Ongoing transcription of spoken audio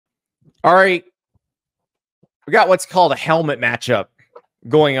All right. We got what's called a helmet matchup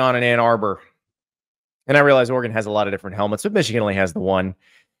going on in Ann Arbor. And I realize Oregon has a lot of different helmets, but Michigan only has the one.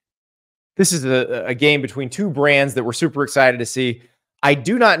 This is a game between two brands that we're super excited to see. I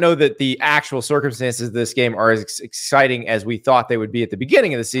do not know that the actual circumstances of this game are as exciting as we thought they would be at the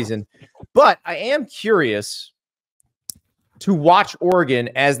beginning of the season, but I am curious to watch Oregon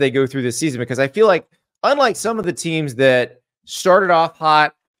as they go through this season, because I feel like, unlike some of the teams that started off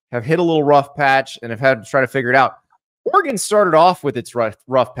hot, have hit a little rough patch, and have had to try to figure it out, Oregon started off with its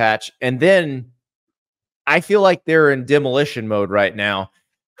rough patch, and then I feel like they're in demolition mode right now,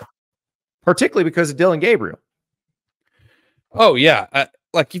 particularly because of Dillon Gabriel. Oh, yeah.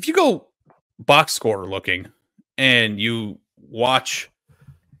 Like, if you go box score looking and you watch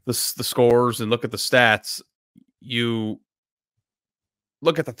the scores and look at the stats, you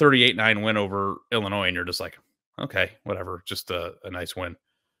look at the 38-9 win over Illinois, and you're just like, okay, whatever, just a nice win.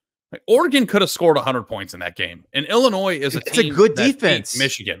 Like, Oregon could have scored 100 points in that game, and Illinois is a team a good that defense. beat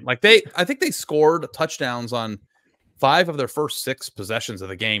Michigan. Like, I think they scored touchdowns on 5 of their first 6 possessions of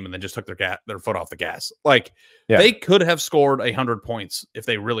the game, and then just took their foot off the gas. Like, they could have scored 100 points if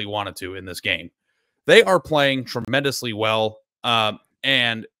they really wanted to in this game. They are playing tremendously well,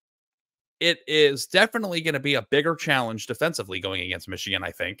 and it is definitely going to be a bigger challenge defensively going against Michigan,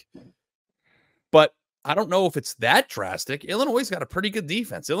 I think. But I don't know if it's that drastic. Illinois got a pretty good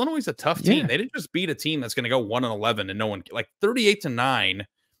defense. Illinois is a tough team. They didn't just beat a team that's going to go 1-11 and no one, like, 38-9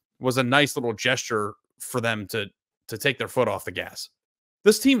 was a nice little gesture for them to take their foot off the gas.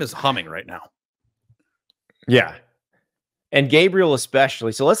 This team is humming right now. Yeah. And Gabriel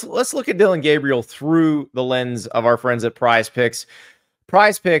especially. So let's look at Dillon Gabriel through the lens of our friends at PrizePicks.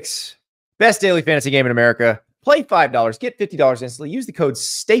 PrizePicks, best daily fantasy game in America. Play $5, get $50 instantly. Use the code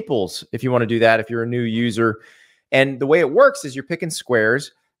STAPLES if you want to do that, if you're a new user. And the way it works is you're picking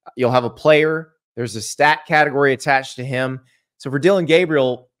squares. You'll have a player. There's a stat category attached to him. So for Dillon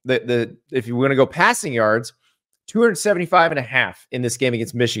Gabriel, if you want to go passing yards, 275.5 in this game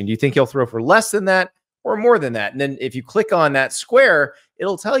against Michigan. Do you think he'll throw for less than that or more than that? And then if you click on that square,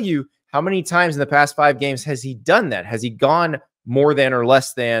 it'll tell you how many times in the past 5 games has he done that. Has he gone more than or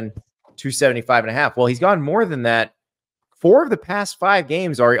less than 275.5? Well, he's gone more than that 4 of the past 5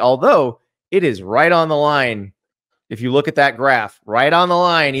 games, Ari, although it is right on the line. If you look at that graph, right on the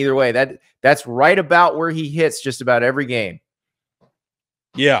line either way, that's right about where he hits just about every game.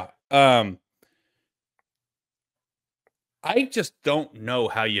 Yeah. I just don't know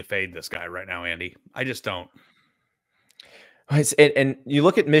how you fade this guy right now, Andy. I just don't. And you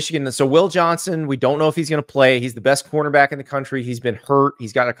look at Michigan. So Will Johnson, we don't know if he's going to play. He's the best cornerback in the country. He's been hurt.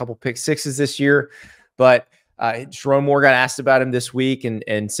 He's got a couple pick sixes this year. But Sherrone Moore got asked about him this week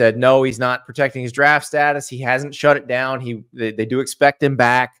and said, no, he's not protecting his draft status. He hasn't shut it down. They do expect him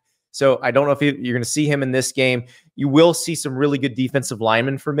back. So I don't know if you're going to see him in this game. You will see some really good defensive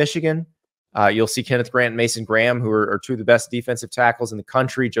linemen for Michigan. You'll see Kenneth Grant and Mason Graham, who are 2 of the best defensive tackles in the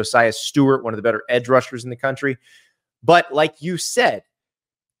country. Josiah Stewart, one of the better edge rushers in the country. But like you said,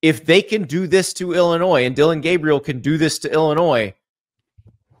 if they can do this to Illinois and Dillon Gabriel can do this to Illinois,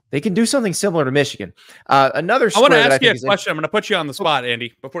 they can do something similar to Michigan. Another I want to ask you a question. I'm going to put you on the spot,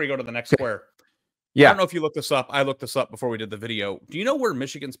 Andy, before you go to the next square. Yeah. I don't know if you looked this up. I looked this up before we did the video. Do you know where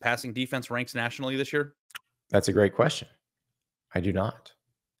Michigan's passing defense ranks nationally this year? That's a great question. I do not.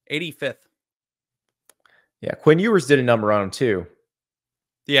 85th. Yeah, Quinn Ewers did a number on him too.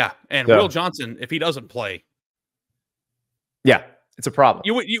 Yeah, and Will Johnson, if he doesn't play, yeah, it's a problem.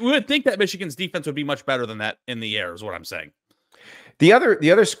 You would think that Michigan's defense would be much better than that in the air, is what I'm saying. The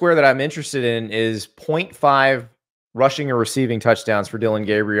other square that I'm interested in is 0.5 rushing or receiving touchdowns for Dillon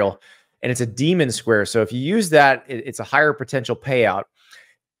Gabriel, and it's a demon square. So if you use that, it's a higher potential payout.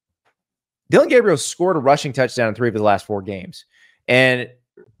 Dillon Gabriel scored a rushing touchdown in 3 of his last 4 games, and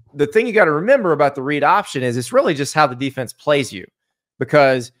the thing you got to remember about the read option is it's really just how the defense plays you,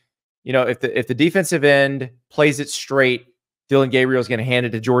 because, you know, if the defensive end plays it straight, Dillon Gabriel is going to hand it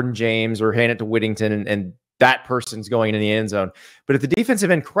to Jordan James or hand it to Whittington, and that person's going in the end zone. But if the defensive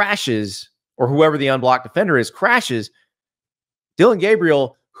end crashes, or whoever the unblocked defender is crashes, Dillon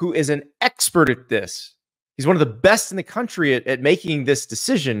Gabriel, who is an expert at this, he's one of the best in the country at making this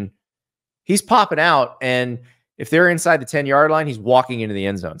decision, he's popping out, and if they're inside the 10-yard line, he's walking into the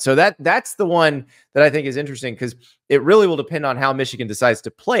end zone. So that's the one that I think is interesting, because it really will depend on how Michigan decides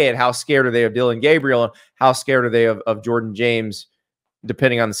to play it. How scared are they of Dillon Gabriel, and how scared are they of Jordan James,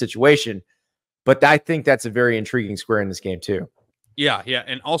 depending on the situation. But I think that's a very intriguing square in this game too. Yeah,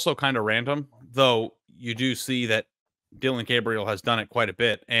 and also kind of random, though you do see that Dillon Gabriel has done it quite a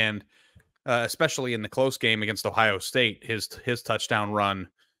bit, and especially in the close game against Ohio State, his touchdown run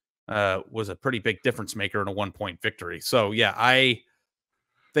was a pretty big difference maker in a 1-point victory. So yeah, I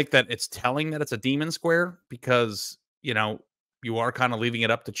think that it's telling that it's a demon square because, you know, you are kind of leaving it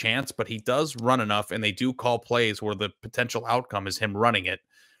up to chance, but he does run enough and they do call plays where the potential outcome is him running it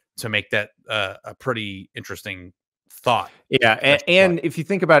to make that a pretty interesting thought. Yeah. And if you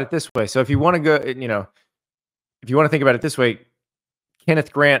think about it this way, so if you want to go, you know, if you want to think about it this way,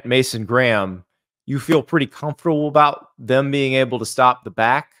 Kenneth Grant, Mason Graham, you feel pretty comfortable about them being able to stop the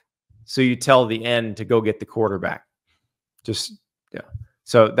back. So you tell the end to go get the quarterback. Just, yeah.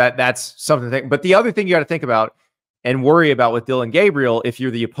 So that's something to think. But the other thing you got to think about and worry about with Dillon Gabriel, if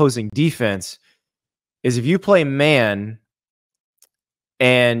you're the opposing defense, is if you play man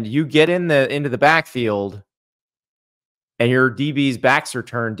and you get into the backfield and your DB's backs are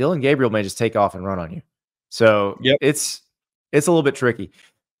turned, Dillon Gabriel may just take off and run on you. So it's a little bit tricky.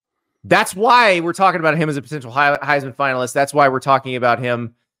 That's why we're talking about him as a potential Heisman finalist. That's why we're talking about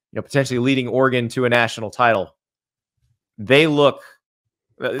him, you know, potentially leading Oregon to a national title. They're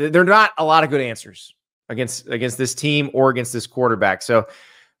not a lot of good answers against this team or against this quarterback. So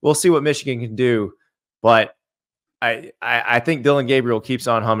we'll see what Michigan can do. But I think Dillon Gabriel keeps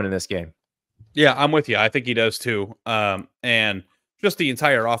on humming in this game. Yeah, I'm with you. I think he does too. And just the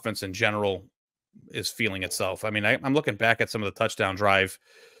entire offense in general is feeling itself. I mean, I'm looking back at some of the touchdown drive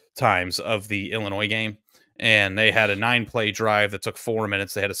times of the Illinois game, and they had a 9-play drive that took 4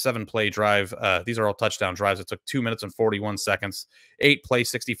 minutes. They had a 7-play drive. These are all touchdown drives. It took 2 minutes and 41 seconds. 8-play,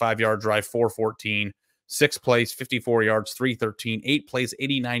 65-yard drive, 4:14. 6 plays, 54 yards, 3:13. 8 plays,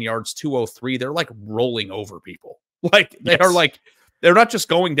 89 yards, 2:03. They're like rolling over people. Like they are like, they're not just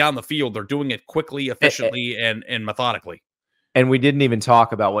going down the field. They're doing it quickly, efficiently, and methodically. And we didn't even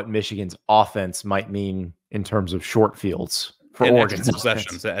talk about what Michigan's offense might mean in terms of short fields for Oregon's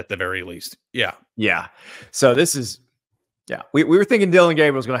possessions at the very least. Yeah. Yeah. So this is, we were thinking Dillon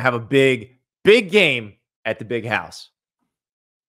Gabriel was going to have a big game at the big house.